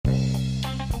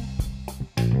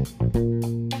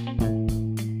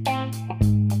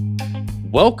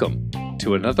Welcome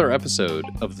to another episode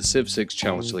of the Civ 6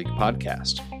 Challenge League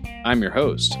podcast. I'm your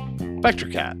host,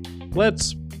 VectorCat.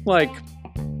 Let's,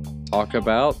 talk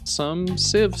about some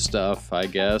Civ stuff, I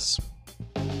guess.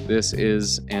 This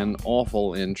is an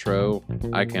awful intro.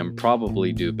 I can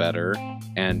probably do better,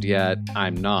 and yet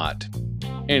I'm not.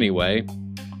 Anyway,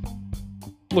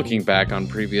 looking back on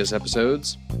previous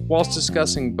episodes, whilst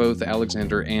discussing both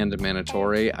Alexander and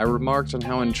Manatore, I remarked on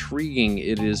how intriguing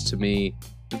it is to me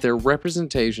that their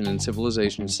representation in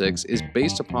Civilization VI is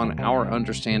based upon our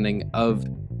understanding of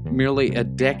merely a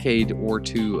decade or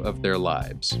two of their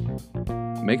lives.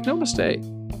 Make no mistake,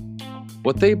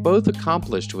 what they both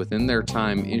accomplished within their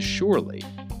time is surely,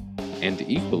 and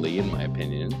equally, in my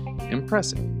opinion,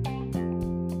 impressive.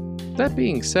 That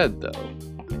being said, though,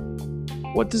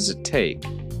 what does it take?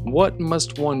 What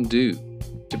must one do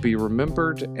to be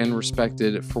remembered and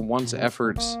respected for one's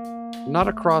efforts not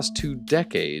across 2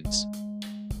 decades,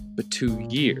 but 2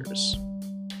 years?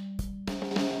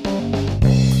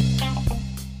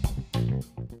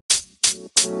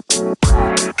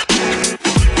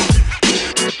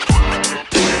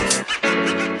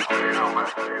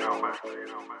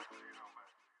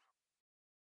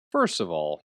 First of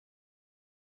all,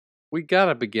 we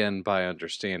gotta begin by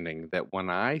understanding that when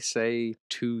I say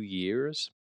 2 years,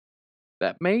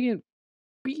 that may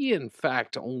be in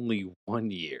fact only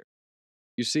 1 year.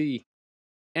 You see,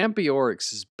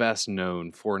 Ambiorix is best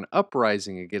known for an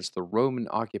uprising against the Roman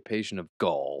occupation of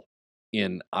Gaul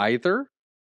in either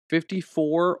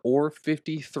 54 or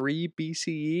 53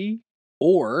 BCE,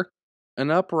 or an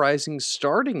uprising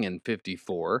starting in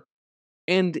 54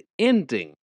 and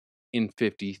ending in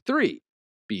 53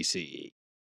 BCE.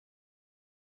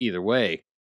 Either way,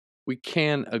 we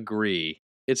can agree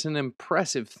it's an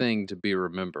impressive thing to be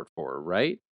remembered for,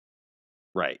 right?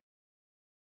 Right.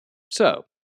 So,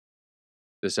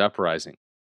 this uprising.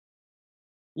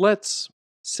 Let's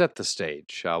set the stage,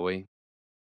 shall we?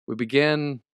 We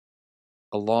begin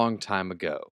a long time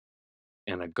ago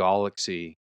in a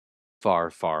galaxy far,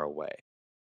 far away.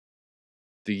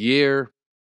 The year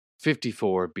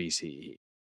 54 BCE.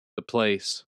 The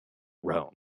place,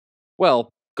 Rome. Well,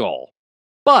 Gaul.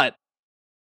 But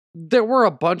there were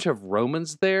a bunch of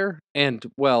Romans there, and,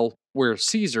 well, where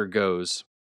Caesar goes,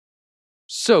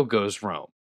 so goes Rome.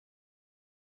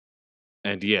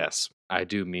 And yes, I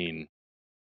do mean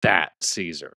that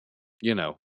Caesar. You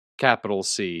know, capital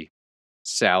C,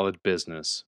 salad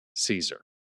business, Caesar.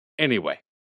 Anyway,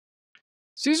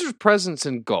 Caesar's presence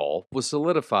in Gaul was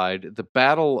solidified at the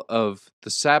Battle of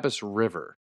the Sabus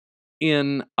River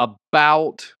in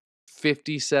about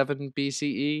 57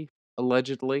 BCE,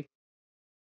 allegedly.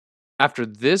 After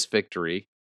this victory,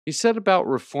 he set about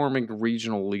reforming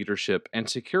regional leadership and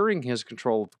securing his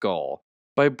control of Gaul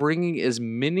by bringing as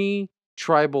many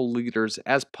tribal leaders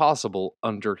as possible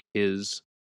under his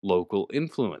local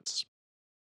influence.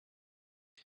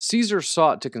 Caesar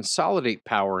sought to consolidate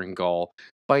power in Gaul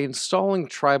by installing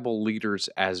tribal leaders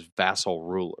as vassal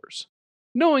rulers,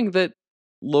 knowing that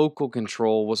local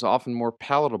control was often more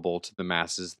palatable to the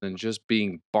masses than just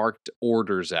being barked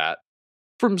orders at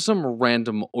from some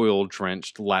random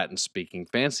oil-drenched Latin-speaking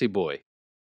fancy boy.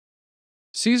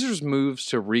 Caesar's moves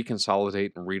to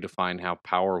reconsolidate and redefine how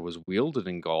power was wielded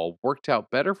in Gaul worked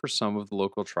out better for some of the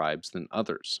local tribes than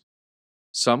others.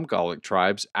 Some Gallic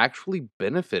tribes actually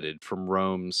benefited from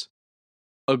Rome's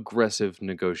aggressive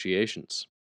negotiations.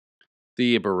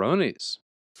 The Eburones,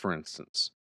 for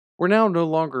instance, were now no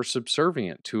longer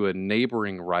subservient to a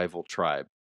neighboring rival tribe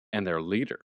and their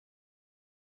leader.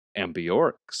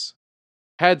 Ambiorix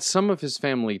had some of his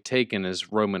family taken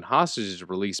as Roman hostages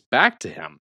released back to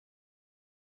him.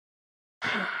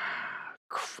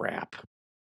 Crap.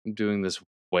 I'm doing this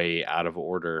way out of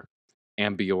order.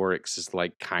 Ambiorix is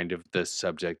kind of the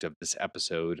subject of this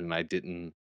episode, and I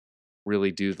didn't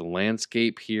really do the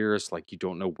landscape here. It's you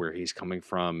don't know where he's coming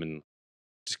from, and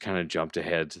just kind of jumped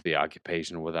ahead to the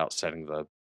occupation without setting the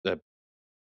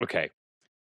okay.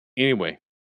 Anyway,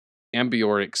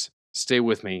 Ambiorix, stay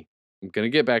with me. I'm gonna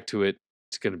get back to it.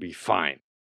 It's gonna be fine.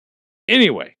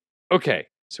 Anyway, okay,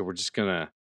 so we're just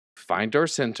gonna find our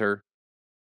center.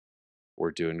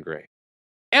 We're doing great.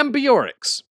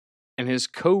 Ambiorix and his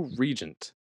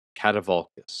co-regent,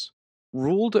 Catavolcus,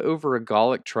 ruled over a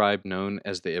Gallic tribe known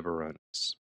as the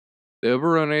Eburones. The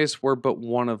Eburones were but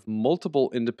one of multiple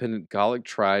independent Gallic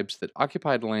tribes that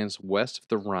occupied lands west of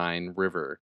the Rhine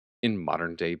River in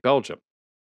modern-day Belgium.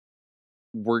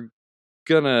 We're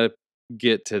gonna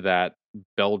get to that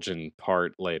Belgian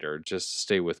part later, just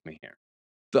stay with me here.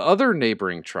 The other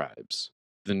neighboring tribes,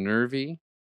 the Nervi,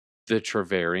 the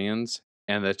Treverians,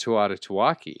 and the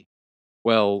Tuatatuaki,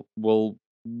 Well, we'll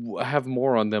have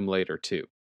more on them later too.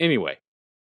 Anyway,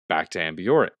 back to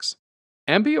Ambiorix.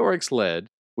 Ambiorix led,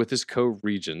 with his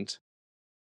co-regent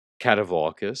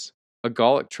Catavolcus, a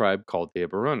Gallic tribe called the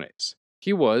Eburones.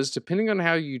 He was, depending on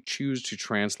how you choose to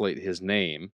translate his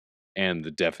name and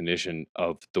the definition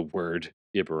of the word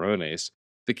Eburones,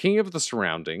 the king of the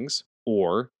surroundings,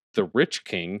 or the rich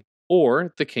king,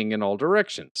 or the king in all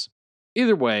directions.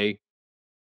 Either way,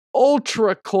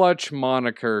 ultra clutch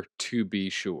moniker to be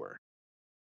sure.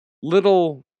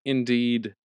 Little,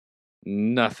 indeed,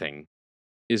 nothing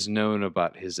is known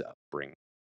about his upbringing.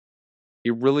 He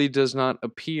really does not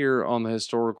appear on the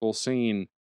historical scene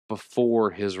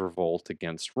before his revolt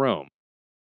against Rome.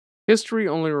 History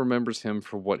only remembers him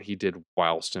for what he did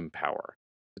whilst in power.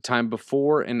 The time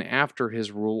before and after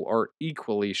his rule are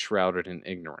equally shrouded in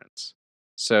ignorance.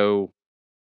 So,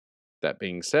 that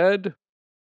being said,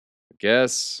 I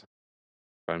guess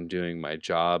if I'm doing my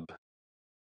job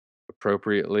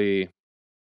appropriately,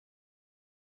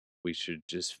 we should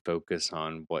just focus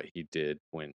on what he did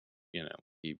when,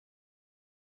 he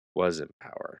was in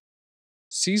power.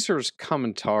 Caesar's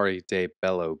Commentari de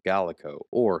Bello Gallico,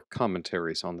 or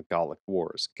Commentaries on the Gallic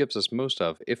Wars, gives us most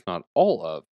of, if not all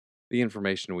of, the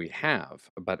information we have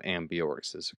about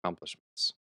Ambiorix's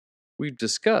accomplishments. We've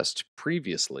discussed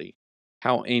previously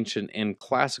how ancient and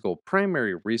classical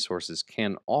primary resources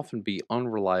can often be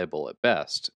unreliable at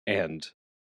best and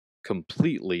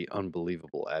completely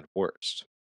unbelievable at worst.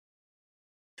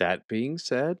 That being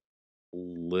said,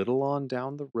 little on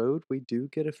down the road, we do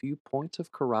get a few points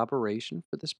of corroboration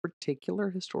for this particular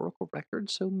historical record.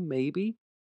 So maybe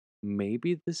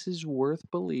this is worth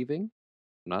believing.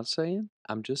 I'm not saying,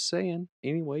 I'm just saying.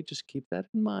 Anyway, just keep that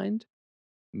in mind.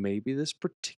 Maybe this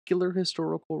particular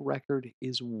historical record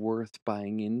is worth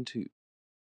buying into.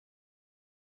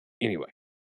 Anyway,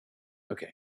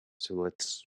 okay. So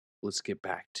let's get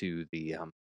back to the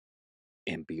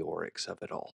ambiorix of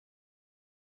it all.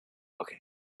 Okay,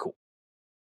 cool.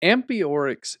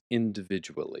 Ambiorix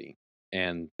individually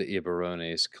and the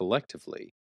Eburones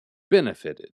collectively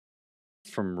benefited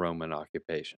from Roman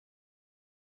occupation.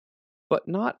 But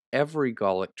not every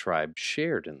Gallic tribe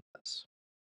shared in this.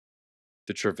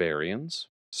 The Treverians,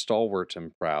 stalwart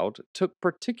and proud, took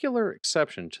particular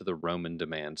exception to the Roman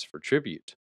demands for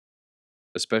tribute,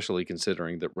 especially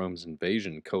considering that Rome's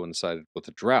invasion coincided with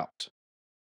a drought,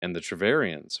 and the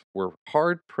Treverians were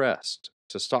hard pressed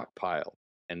to stockpile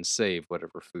and save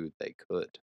whatever food they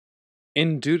could.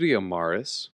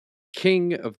 Indutiomarus,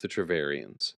 king of the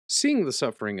Treverians, seeing the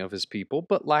suffering of his people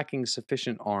but lacking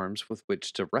sufficient arms with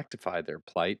which to rectify their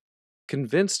plight,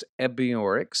 convinced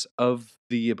Ebiorix of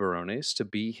the Eburones to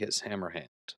be his hammerhand.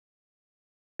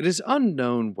 It is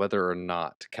unknown whether or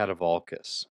not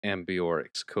Catavolcus,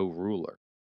 Ambiorix's co-ruler,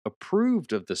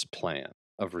 approved of this plan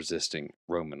of resisting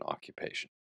Roman occupation.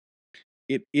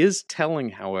 It is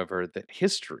telling, however, that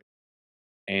history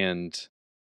and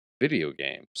video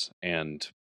games and,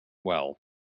 well,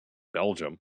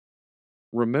 Belgium,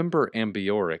 remember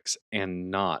Ambiorix and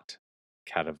not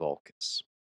Catavolcus.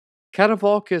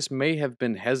 Catavolcus may have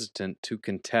been hesitant to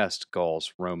contest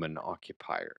Gaul's Roman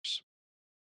occupiers.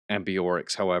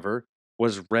 Ambiorix, however,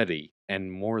 was ready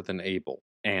and more than able,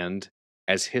 and,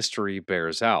 as history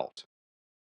bears out,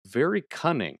 very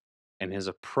cunning in his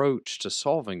approach to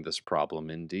solving this problem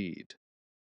indeed.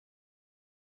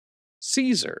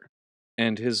 Caesar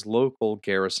and his local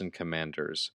garrison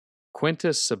commanders,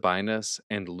 Quintus Sabinus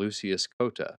and Lucius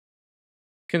Cotta,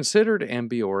 considered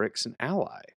Ambiorix an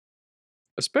ally,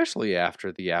 especially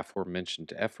after the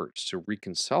aforementioned efforts to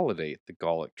reconsolidate the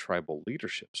Gallic tribal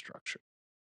leadership structure.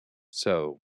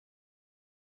 So,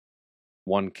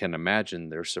 one can imagine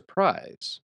their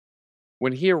surprise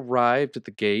when he arrived at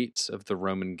the gates of the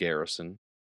Roman garrison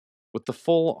with the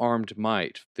full armed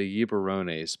might of the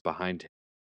Eburones behind him.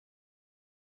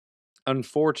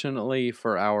 Unfortunately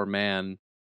for our man,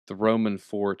 the Roman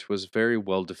fort was very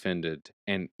well defended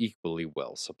and equally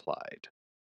well supplied.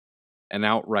 An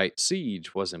outright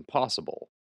siege was impossible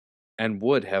and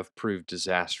would have proved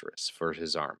disastrous for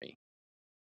his army.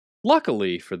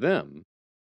 Luckily for them,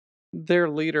 their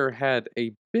leader had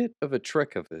a bit of a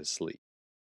trick up his sleeve,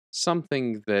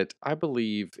 something that I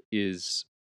believe is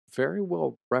very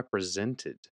well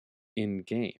represented in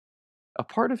game. A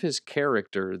part of his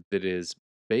character that is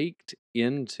baked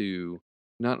into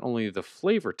not only the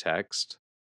flavor text,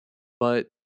 but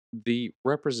the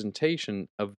representation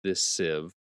of this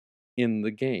civ in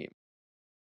the game.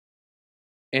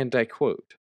 And I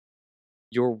quote,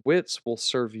 "Your wits will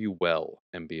serve you well,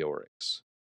 Ambiorix.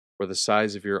 Where the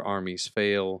size of your armies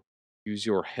fail, use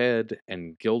your head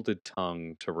and gilded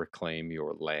tongue to reclaim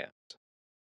your land."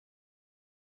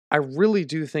 I really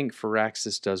do think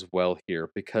Firaxis does well here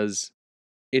because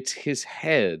it's his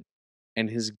head and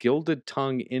his gilded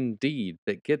tongue indeed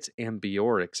that gets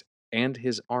Ambiorix and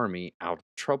his army out of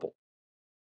trouble.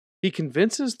 He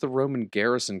convinces the Roman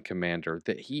garrison commander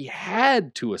that he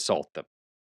had to assault them,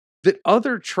 that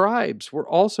other tribes were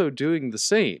also doing the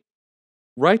same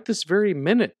right this very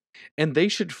minute, and they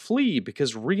should flee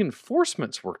because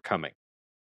reinforcements were coming.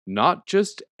 Not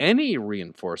just any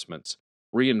reinforcements,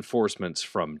 reinforcements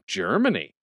from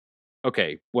Germany.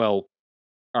 Okay, well,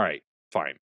 all right,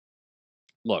 fine.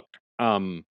 Look,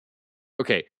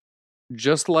 okay,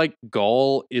 just like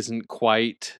Gaul isn't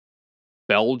quite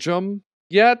Belgium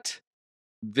yet,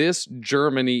 this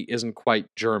Germany isn't quite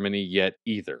Germany yet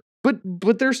either. But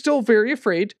they're still very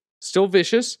afraid, still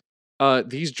vicious.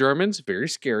 These Germans very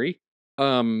scary.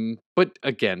 But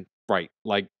again, right,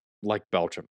 like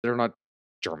Belgium, they're not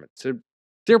Germans.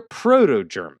 They're proto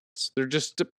Germans. They're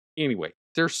just anyway.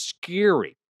 They're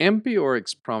scary.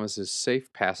 Ambiorix promises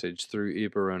safe passage through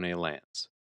Eberone lands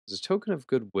as a token of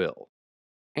goodwill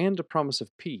and a promise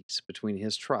of peace between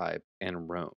his tribe and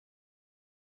Rome.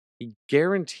 He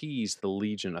guarantees the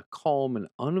legion a calm and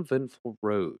uneventful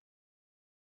road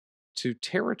to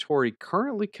territory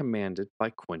currently commanded by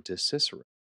Quintus Cicero,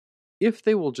 if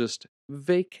they will just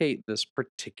vacate this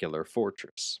particular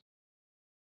fortress.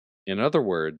 In other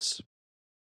words,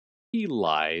 he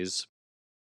lies.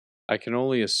 I can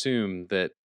only assume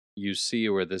that you see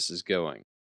where this is going.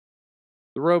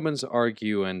 The Romans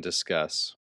argue and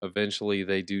discuss. Eventually,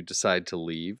 they do decide to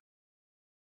leave.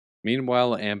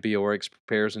 Meanwhile, Ambiorix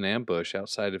prepares an ambush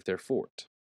outside of their fort.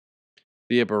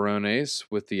 The Eburones,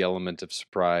 with the element of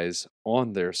surprise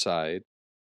on their side,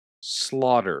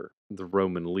 slaughter the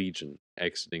Roman legion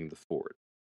exiting the fort,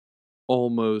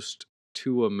 almost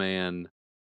to a man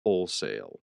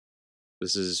wholesale.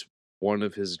 This is one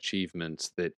of his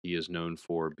achievements that he is known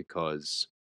for because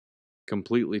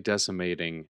completely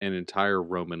decimating an entire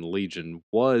Roman legion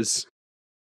was,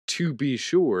 to be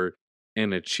sure,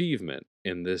 an achievement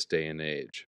in this day and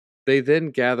age. They then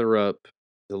gather up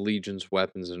the legion's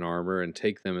weapons and armor and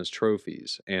take them as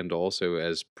trophies and also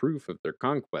as proof of their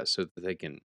conquest so that they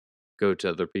can go to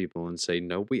other people and say,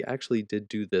 no, we actually did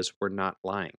do this, we're not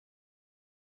lying.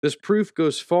 This proof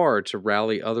goes far to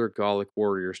rally other Gallic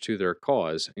warriors to their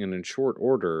cause, and in short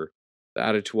order, the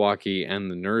Attatuaki and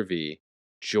the Nervi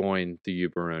joined the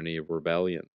Eburoni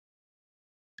rebellion.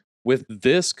 With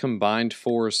this combined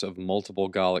force of multiple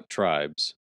Gallic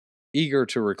tribes, eager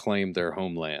to reclaim their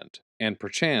homeland, and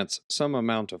perchance some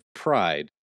amount of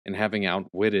pride in having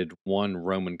outwitted one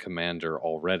Roman commander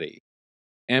already,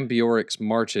 Ambiorix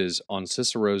marches on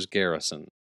Cicero's garrison,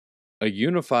 a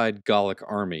unified Gallic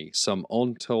army some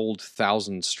untold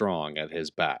 1,000 strong at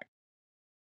his back.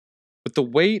 With the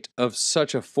weight of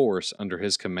such a force under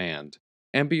his command,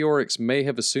 Ambiorix may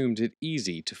have assumed it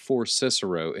easy to force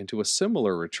Cicero into a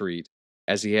similar retreat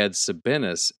as he had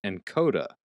Sabinus and Cotta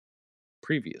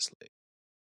previously.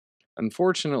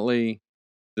 Unfortunately,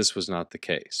 this was not the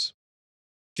case.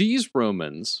 These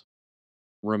Romans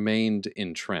remained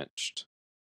entrenched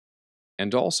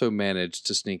and also managed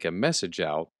to sneak a message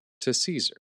out to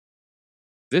Caesar.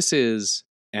 This is,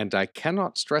 and I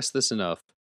cannot stress this enough,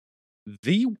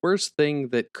 the worst thing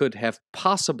that could have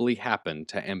possibly happened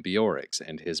to Ambiorix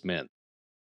and his men.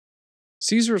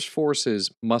 Caesar's forces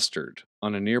mustered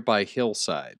on a nearby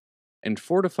hillside and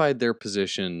fortified their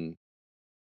position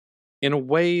in a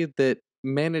way that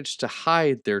managed to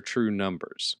hide their true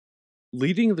numbers,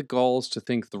 leading the Gauls to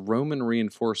think the Roman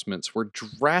reinforcements were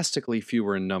drastically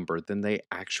fewer in number than they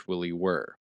actually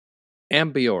were.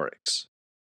 Ambiorix,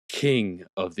 king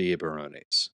of the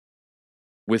Eburones,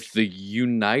 with the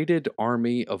united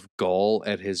army of Gaul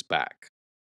at his back,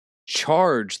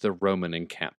 charged the Roman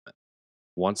encampment,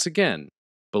 once again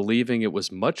believing it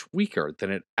was much weaker than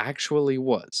it actually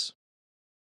was.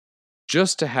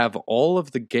 Just to have all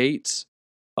of the gates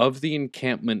of the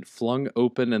encampment flung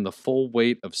open and the full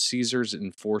weight of Caesar's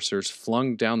enforcers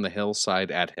flung down the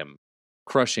hillside at him,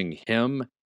 crushing him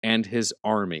and his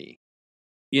army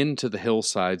into the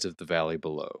hillsides of the valley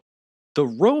below. The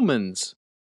Romans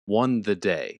won the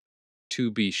day, to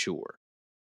be sure.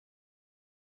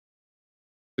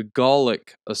 The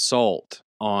Gallic assault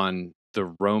on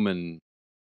the Roman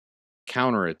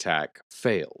counterattack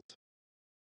failed.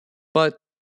 But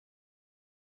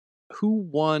who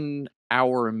won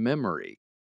our memory?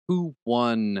 Who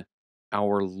won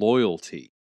our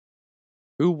loyalty?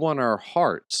 Who won our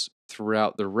hearts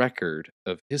throughout the record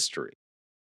of history?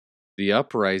 The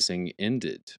uprising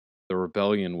ended. The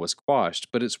rebellion was quashed,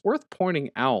 but it's worth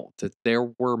pointing out that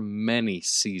there were many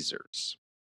Caesars.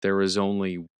 There is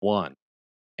only one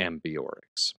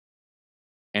Ambiorix.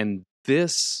 And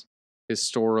this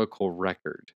historical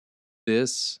record,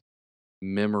 this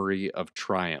memory of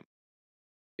triumph,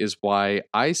 is why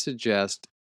I suggest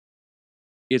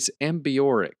it's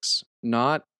Ambiorix,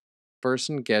 not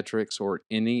Vercingetorix or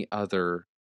any other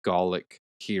Gallic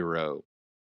hero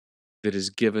that is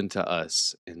given to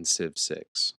us in Civ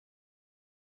 6.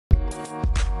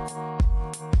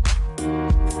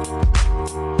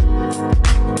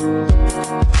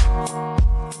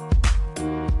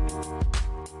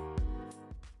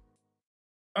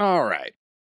 All right.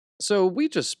 So we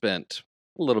just spent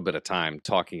a little bit of time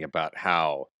talking about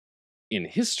how, in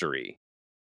history,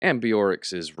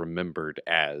 Ambiorix is remembered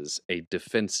as a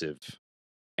defensive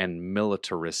and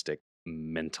militaristic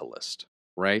mentalist,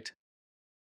 right?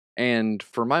 And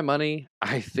for my money,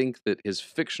 I think that his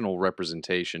fictional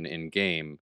representation in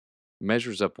game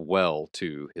measures up well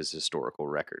to his historical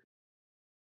record.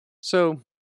 So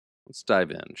let's dive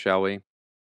in, shall we?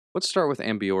 Let's start with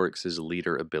Ambiorix's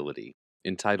leader ability,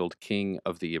 entitled King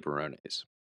of the Iberones.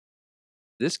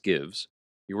 This gives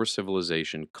your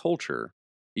civilization culture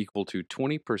equal to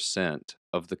 20%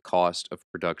 of the cost of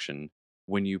production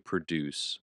when you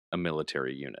produce a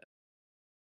military unit.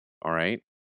 All right?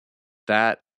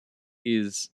 That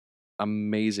is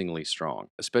amazingly strong,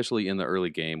 especially in the early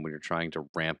game when you're trying to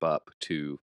ramp up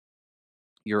to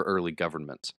your early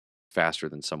government faster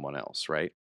than someone else,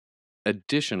 right?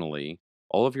 Additionally,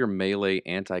 all of your melee,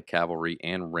 anti-cavalry,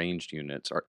 and ranged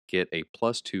units get a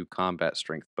 +2 combat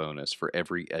strength bonus for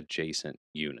every adjacent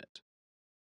unit.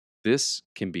 This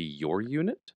can be your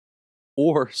unit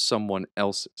or someone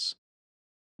else's.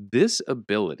 This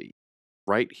ability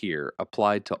right here,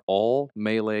 applied to all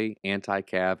melee,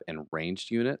 anti-cav, and ranged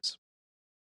units,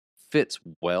 fits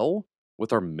well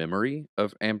with our memory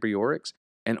of Ambiorix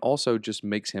and also just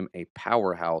makes him a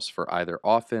powerhouse for either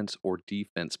offense or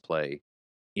defense play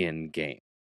in game.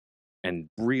 And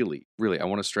really, really, I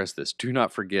want to stress this. Do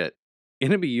not forget,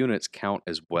 enemy units count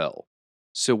as well.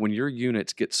 So when your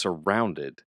units get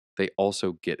surrounded, they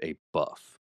also get a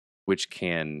buff, which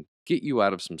can get you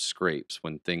out of some scrapes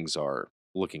when things are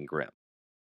looking grim.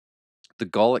 The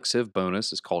Gallic Civ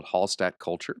bonus is called Hallstatt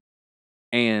Culture,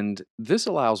 and this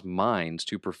allows mines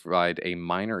to provide a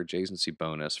minor adjacency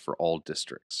bonus for all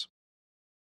districts.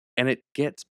 And it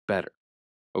gets better,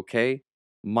 okay?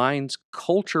 Mines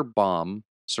culture bomb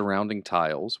surrounding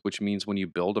tiles, which means when you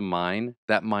build a mine,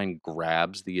 that mine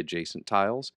grabs the adjacent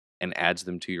tiles and adds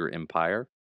them to your empire,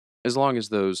 as long as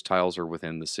those tiles are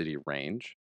within the city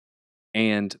range.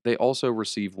 And they also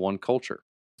receive one culture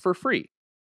for free.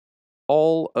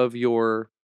 All of your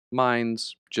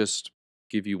mines just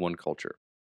give you one culture.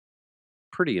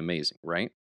 Pretty amazing,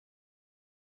 right?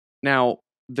 Now,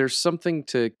 there's something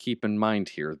to keep in mind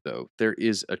here, though. There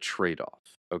is a trade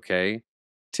off, okay?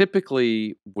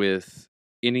 Typically, with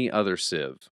any other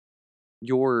Civ,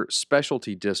 your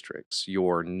specialty districts,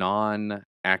 your non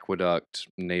aqueduct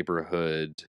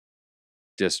neighborhood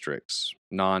districts,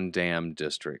 non dam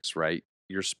districts, right?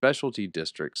 Your specialty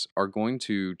districts are going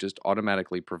to just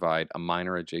automatically provide a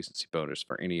minor adjacency bonus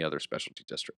for any other specialty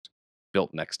district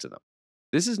built next to them.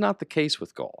 This is not the case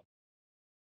with Gaul.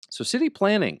 So, city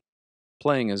planning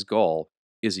playing as Gaul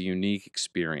is a unique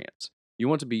experience. You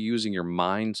want to be using your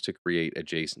minds to create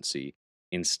adjacency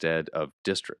instead of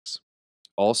districts.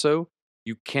 Also,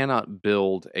 you cannot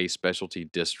build a specialty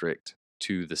district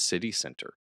to the city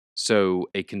center. So,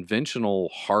 a conventional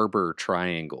harbor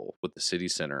triangle with the city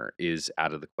center is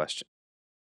out of the question.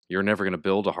 You're never going to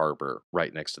build a harbor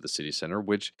right next to the city center,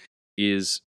 which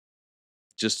is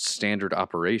just standard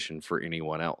operation for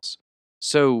anyone else.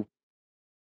 So,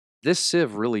 this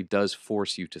Civ really does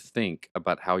force you to think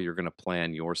about how you're going to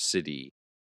plan your city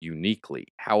uniquely.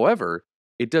 However,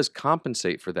 it does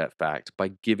compensate for that fact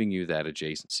by giving you that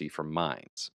adjacency from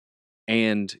mines.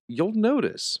 And you'll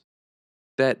notice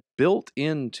that built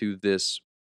into this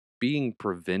being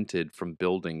prevented from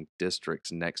building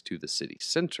districts next to the city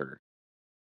center,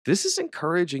 this is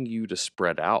encouraging you to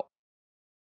spread out.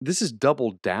 This is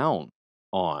doubled down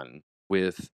on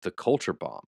with the culture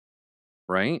bomb,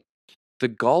 right? The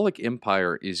Gallic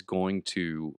Empire is going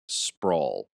to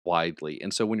sprawl widely.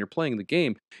 And so when you're playing the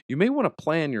game, you may want to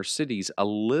plan your cities a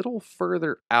little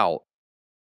further out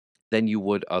than you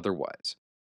would otherwise.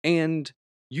 And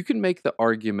you can make the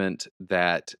argument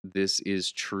that this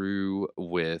is true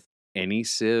with any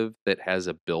Civ that has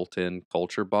a built in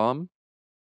culture bomb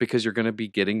because you're going to be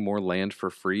getting more land for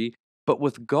free. But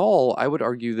with Gaul, I would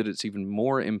argue that it's even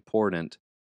more important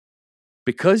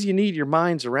because you need your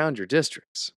mines around your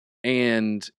districts.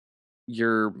 And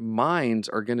your mines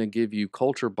are going to give you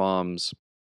culture bombs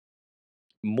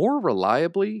more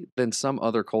reliably than some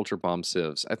other culture bomb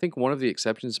civs. I think one of the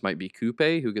exceptions might be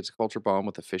Coupe, who gets a culture bomb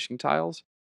with the fishing tiles,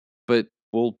 but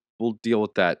we'll deal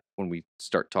with that when we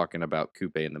start talking about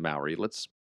Coupe and the Maori. Let's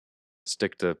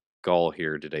stick to Gaul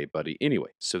here today, buddy. Anyway,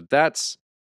 so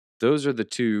those are the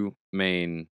two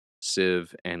main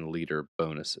Civ and leader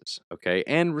bonuses, okay?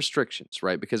 And restrictions,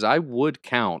 right? Because I would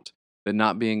count that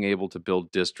not being able to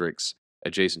build districts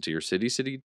adjacent to your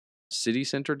city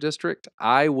center district,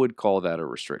 I would call that a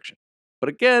restriction. But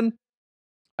again,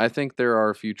 I think there are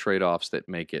a few trade-offs that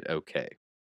make it okay.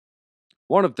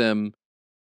 One of them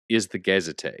is the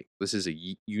Gezete. This is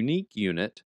a unique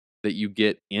unit that you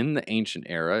get in the ancient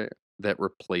era that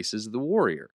replaces the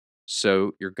warrior.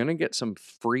 So you're going to get some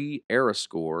free era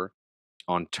score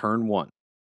on turn one,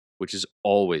 which is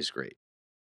always great.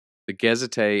 The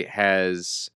Gezete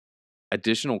has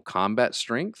additional combat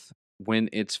strength when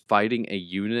it's fighting a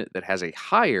unit that has a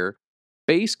higher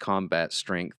base combat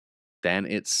strength than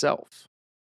itself,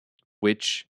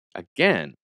 which,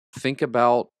 again, think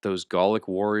about those Gallic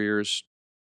warriors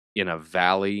in a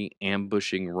valley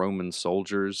ambushing Roman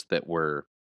soldiers that were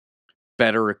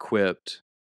better equipped,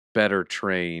 better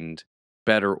trained,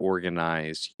 better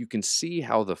organized. You can see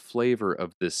how the flavor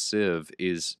of this civ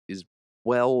is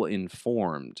well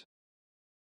informed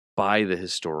by the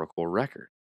historical record.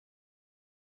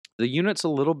 The unit's a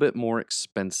little bit more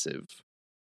expensive,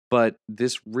 but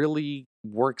this really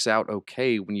works out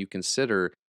okay when you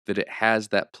consider that it has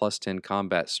that plus 10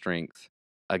 combat strength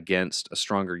against a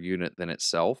stronger unit than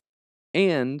itself.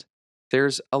 And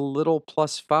there's a little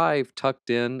plus 5 tucked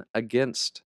in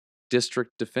against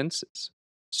district defenses.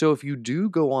 So if you do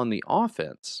go on the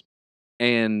offense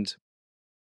and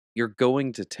you're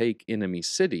going to take enemy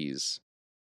cities,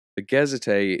 the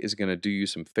Gezete is going to do you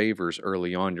some favors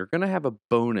early on. You're going to have a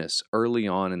bonus early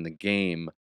on in the game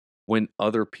when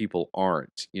other people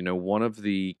aren't. You know, one of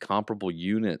the comparable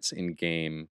units in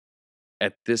game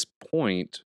at this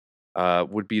point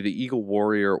would be the Eagle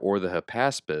Warrior or the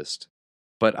Hypaspist.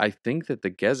 But I think that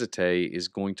the Gezete is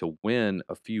going to win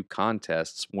a few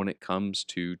contests when it comes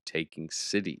to taking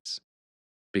cities.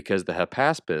 Because the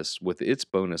Hypaspist, with its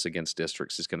bonus against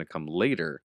districts, is going to come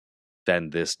later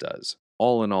than this does.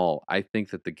 All in all, I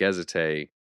think that the Gezete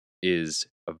is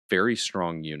a very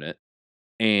strong unit,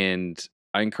 and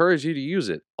I encourage you to use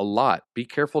it a lot. Be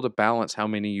careful to balance how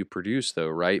many you produce, though,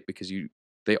 right? Because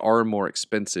they are more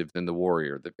expensive than the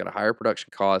Warrior. They've got a higher production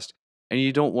cost, and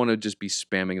you don't want to just be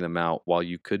spamming them out while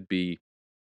you could be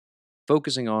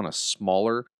focusing on a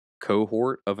smaller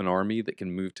cohort of an army that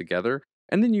can move together,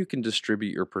 and then you can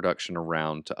distribute your production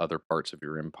around to other parts of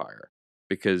your empire.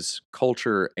 Because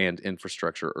culture and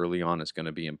infrastructure early on is going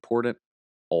to be important.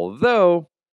 Although,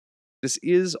 this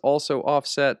is also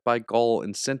offset by Gaul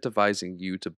incentivizing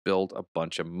you to build a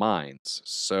bunch of mines.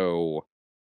 So,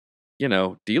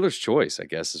 dealer's choice, I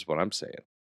guess, is what I'm saying.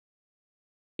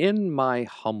 In my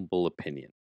humble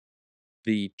opinion,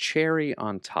 the cherry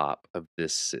on top of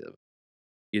this civ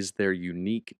is their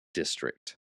unique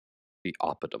district, the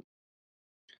Oppidum.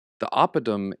 The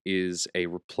Oppidum is a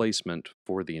replacement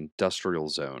for the industrial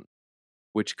zone,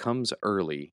 which comes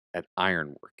early at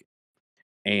ironworking.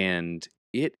 And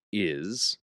it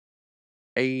is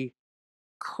a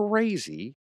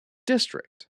crazy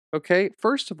district. Okay,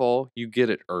 first of all, you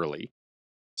get it early.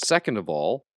 Second of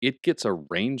all, it gets a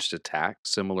ranged attack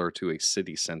similar to a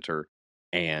city center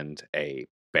and a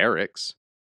barracks.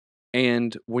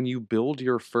 And when you build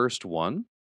your first one,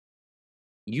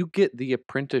 you get the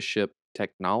apprenticeship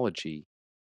technology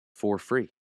for free.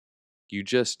 You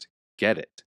just get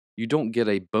it. You don't get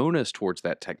a bonus towards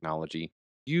that technology,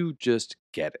 you just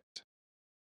get it.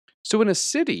 So, in a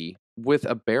city with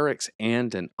a barracks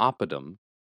and an oppidum,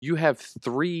 you have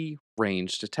 3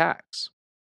 ranged attacks.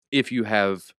 If you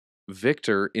have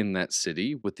Victor in that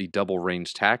city with the double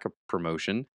ranged attack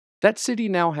promotion, that city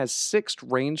now has 6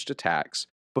 ranged attacks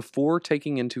before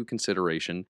taking into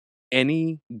consideration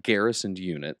any garrisoned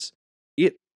units.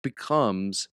 It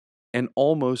becomes an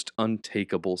almost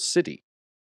untakeable city.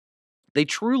 They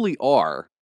truly are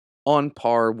on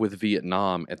par with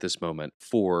Vietnam at this moment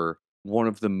for one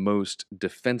of the most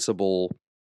defensible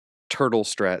turtle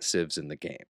strat civs in the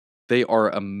game. They are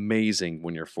amazing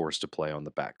when you're forced to play on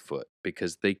the back foot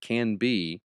because they can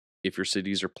be, if your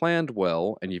cities are planned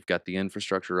well and you've got the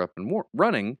infrastructure up and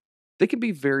running, they can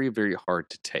be very, very hard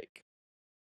to take.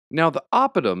 Now, the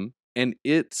Oppidum and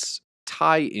its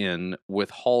tie in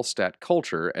with Hallstatt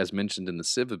culture, as mentioned in the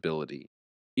Civ ability,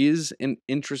 is an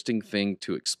interesting thing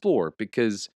to explore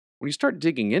because when you start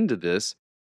digging into this,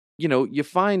 you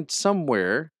find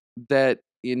somewhere that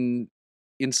in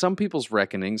some people's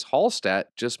reckonings, Hallstatt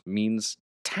just means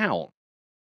town.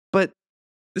 But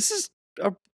This is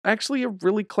a, actually a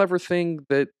really clever thing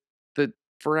that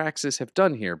Firaxis have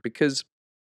done here because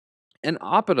an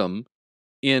oppidum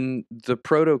in the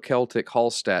Proto-Celtic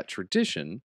Hallstatt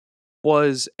tradition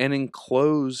was an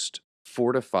enclosed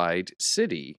fortified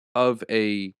city of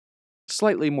a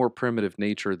slightly more primitive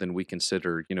nature than we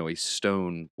consider, a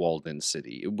stone walled in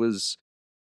city. It was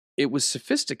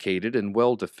sophisticated and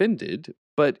well defended,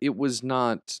 but it was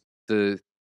not the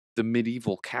the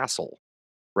medieval castle,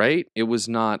 right? It was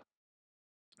not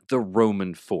the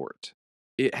Roman fort.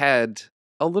 It had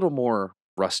a little more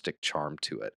rustic charm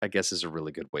to it, I guess is a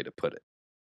really good way to put it.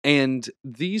 And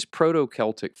these proto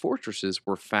Celtic fortresses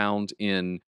were found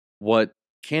in what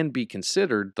can be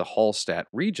considered the Hallstatt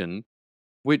region,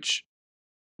 which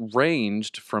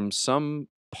ranged from some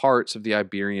parts of the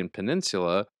Iberian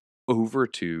Peninsula over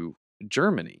to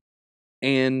Germany.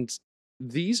 And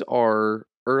these are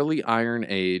early Iron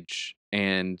Age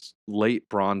and late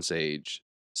Bronze Age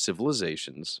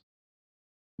civilizations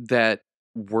that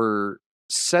were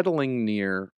settling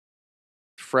near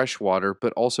freshwater,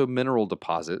 but also mineral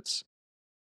deposits,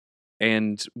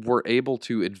 and were able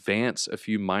to advance a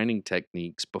few mining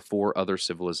techniques before other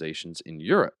civilizations in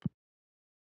Europe.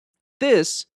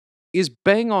 This is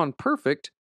bang on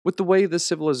perfect with the way the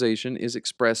civilization is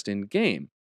expressed in game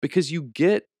because you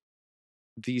get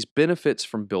these benefits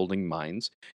from building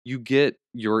mines, you get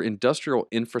your industrial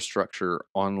infrastructure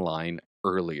online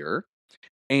earlier,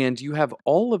 and you have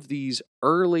all of these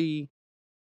early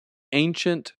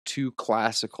ancient to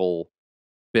classical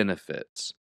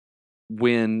benefits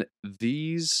when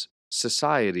these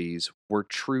societies were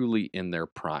truly in their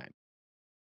prime.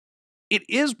 It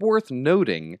is worth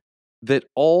noting that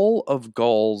all of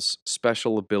Gaul's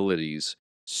special abilities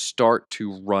start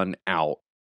to run out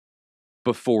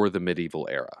before the medieval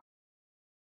era.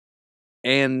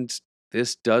 And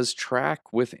this does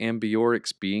track with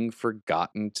Ambiorix being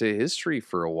forgotten to history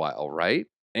for a while, right?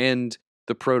 And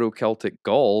the Proto Celtic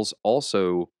Gauls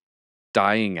also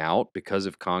dying out because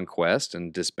of conquest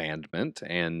and disbandment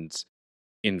and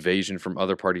invasion from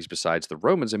other parties besides the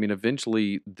Romans. I mean,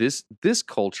 eventually this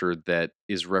culture that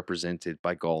is represented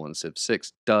by Gaul in Civ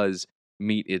 6 does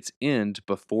meet its end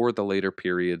before the later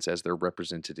periods as they're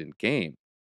represented in game.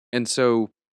 And so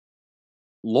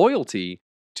loyalty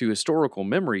to historical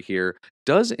memory here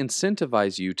does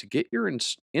incentivize you to get your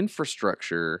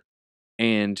infrastructure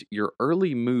and your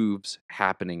early moves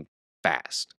happening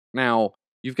fast. Now,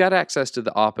 you've got access to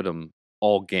the Oppidum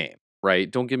all game,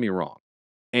 right? Don't get me wrong.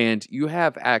 And you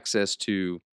have access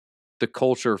to the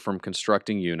culture from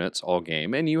constructing units all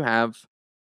game, and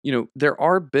there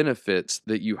are benefits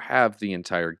that you have the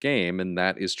entire game, and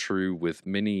that is true with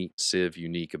many Civ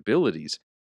unique abilities.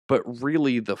 But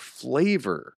really, the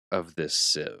flavor of this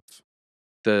Civ,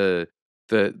 the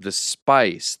the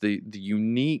spice, the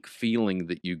unique feeling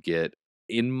that you get,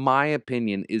 in my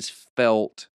opinion, is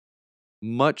felt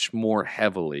much more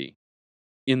heavily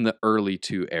in the early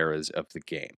two eras of the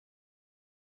game.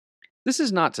 This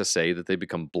is not to say that they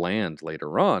become bland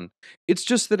later on. It's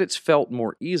just that it's felt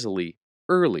more easily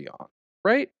early on,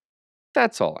 right?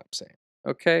 That's all I'm saying.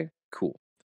 Okay, cool.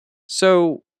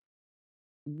 So,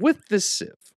 with this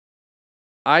Civ,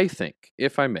 I think,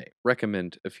 if I may,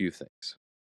 recommend a few things.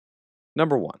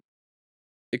 Number one,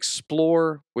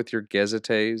 explore with your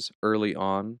Gezetes early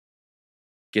on,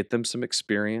 get them some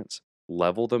experience,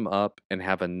 level them up, and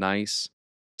have a nice,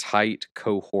 tight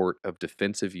cohort of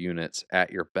defensive units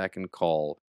at your beck and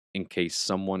call in case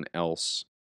someone else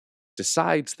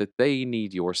decides that they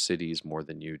need your cities more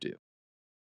than you do.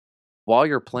 While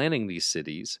you're planning these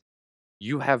cities,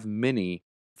 you have many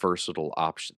versatile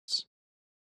options.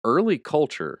 Early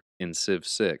culture in Civ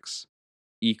 6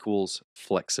 equals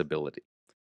flexibility.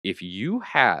 If you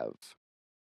have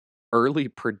early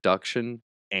production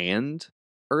and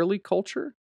early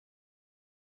culture,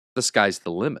 the sky's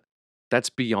the limit. That's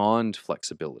beyond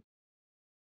flexibility.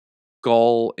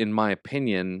 Gaul, in my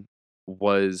opinion,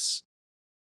 was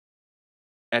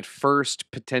at first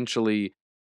potentially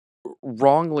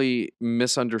wrongly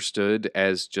misunderstood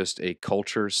as just a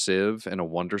culture sieve and a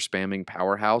wonder spamming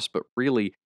powerhouse, but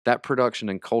really that production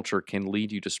and culture can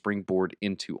lead you to springboard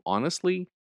into honestly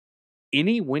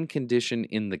any win condition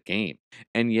in the game.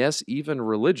 And yes, even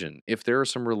religion. If there are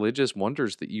some religious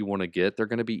wonders that you want to get, they're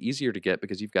going to be easier to get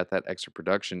because you've got that extra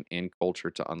production and culture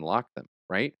to unlock them,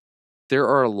 right? There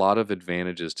are a lot of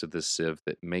advantages to this Civ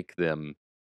that make them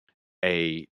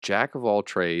a jack of all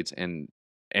trades and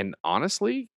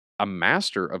honestly a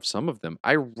master of some of them.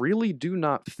 I really do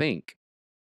not think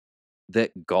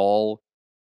that Gaul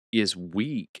is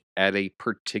weak at a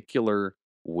particular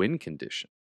win condition.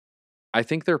 I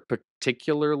think they're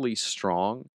particularly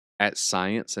strong at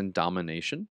science and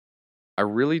domination. I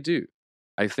really do.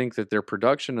 I think that their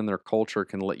production and their culture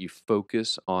can let you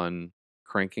focus on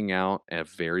cranking out a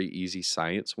very easy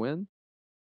science win,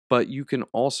 but you can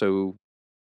also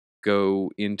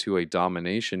go into a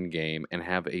domination game and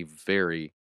have a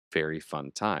very, very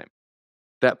fun time.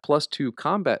 That +2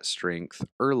 combat strength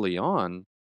early on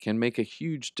can make a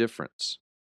huge difference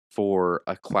for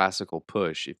a classical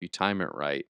push if you time it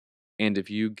right. And if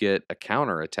you get a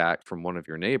counter attack from one of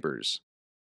your neighbors,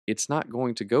 it's not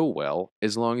going to go well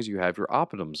as long as you have your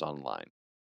Optimums online.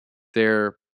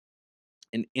 They're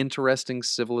an interesting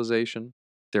civilization,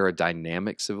 they're a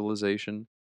dynamic civilization.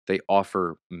 They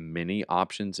offer many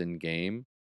options in game.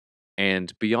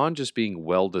 And beyond just being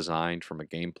well designed from a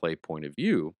gameplay point of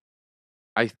view,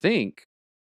 I think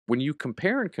when you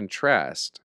compare and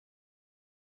contrast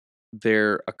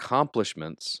their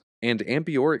accomplishments and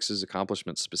Ambiorix's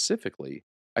accomplishments specifically,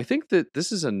 I think that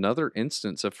this is another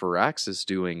instance of Firaxis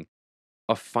doing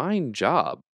a fine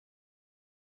job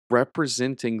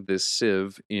representing this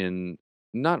Civ in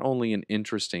not only an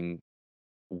interesting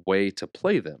way to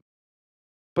play them,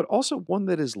 but also one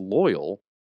that is loyal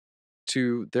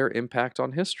to their impact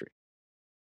on history.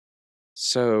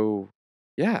 So,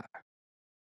 yeah,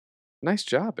 nice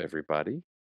job, everybody.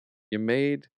 You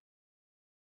made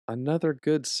another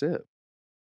good Civ.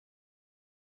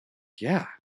 Yeah.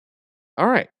 All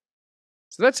right.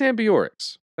 So that's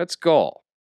Ambiorix. That's Gaul.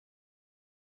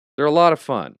 They're a lot of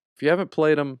fun. If you haven't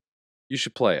played them, you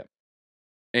should play them.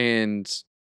 And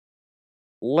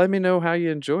let me know how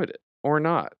you enjoyed it or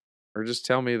not. Or just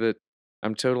tell me that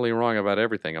I'm totally wrong about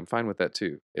everything. I'm fine with that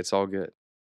too. It's all good.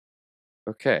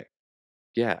 Okay.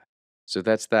 Yeah. So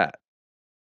that's that.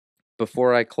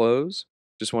 Before I close,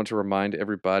 just want to remind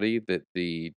everybody that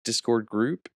the Discord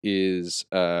group is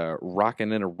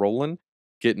rocking and a rolling,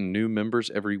 getting new members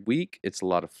every week. It's a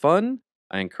lot of fun.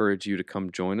 I encourage you to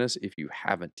come join us if you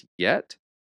haven't yet.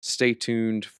 Stay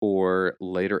tuned for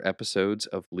later episodes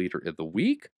of Leader of the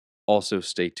Week. Also,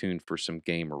 stay tuned for some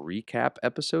game recap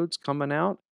episodes coming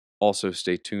out. Also,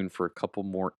 stay tuned for a couple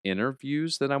more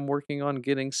interviews that I'm working on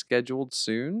getting scheduled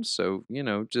soon. So,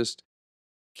 just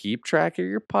keep track of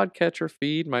your podcatcher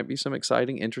feed. Might be some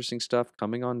exciting, interesting stuff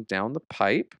coming on down the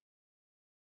pipe.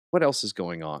 What else is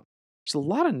going on? There's a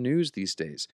lot of news these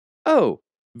days. Oh,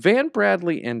 Van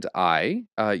Bradley and I.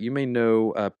 You may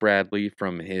know Bradley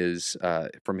from his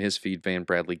feed, Van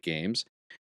Bradley Games.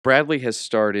 Bradley has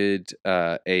started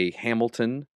a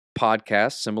Hamilton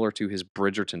podcast similar to his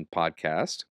Bridgerton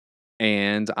podcast,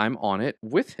 and I'm on it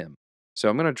with him. So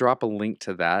I'm going to drop a link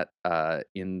to that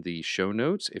in the show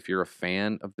notes. If you're a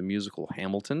fan of the musical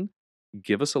Hamilton,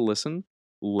 give us a listen.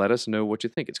 Let us know what you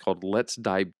think. It's called Let's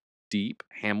Dive Deep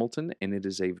Hamilton, and it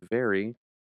is a very,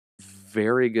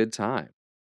 very good time.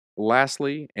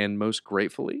 Lastly, and most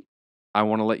gratefully, I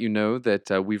want to let you know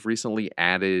that we've recently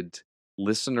added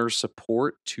listener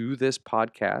support to this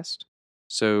podcast.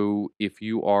 So if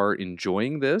you are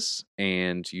enjoying this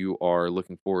and you are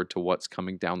looking forward to what's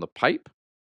coming down the pipe,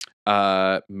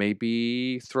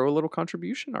 maybe throw a little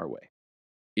contribution our way.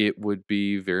 It would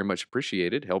be very much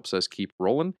appreciated. Helps us keep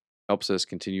rolling, helps us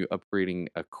continue upgrading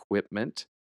equipment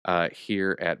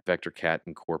here at Vector Cat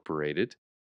Incorporated.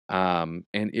 And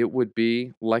it would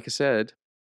be, like I said,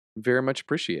 very much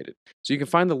appreciated. So you can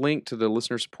find the link to the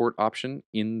listener support option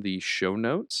in the show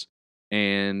notes.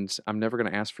 And I'm never going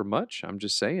to ask for much. I'm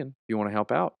just saying, if you want to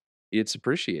help out, it's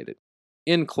appreciated.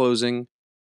 In closing,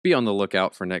 be on the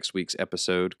lookout for next week's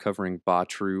episode covering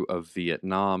Batru of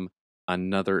Vietnam,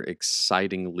 another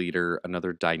exciting leader,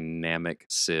 another dynamic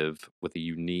Civ with a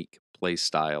unique play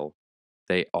style.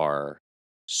 They are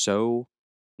so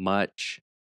much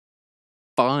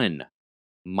fun.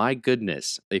 My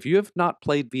goodness. If you have not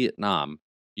played Vietnam,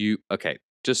 okay,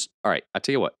 just all right. I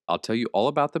tell you what, I'll tell you all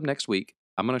about them next week.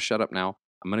 I'm going to shut up now.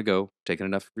 I'm going to go, taking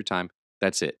enough of your time.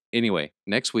 That's it. Anyway,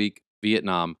 next week,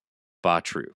 Vietnam, Ba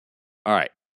True. All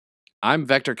right. I'm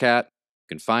Vector Cat.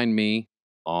 You can find me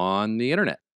on the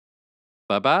internet.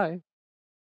 Bye bye.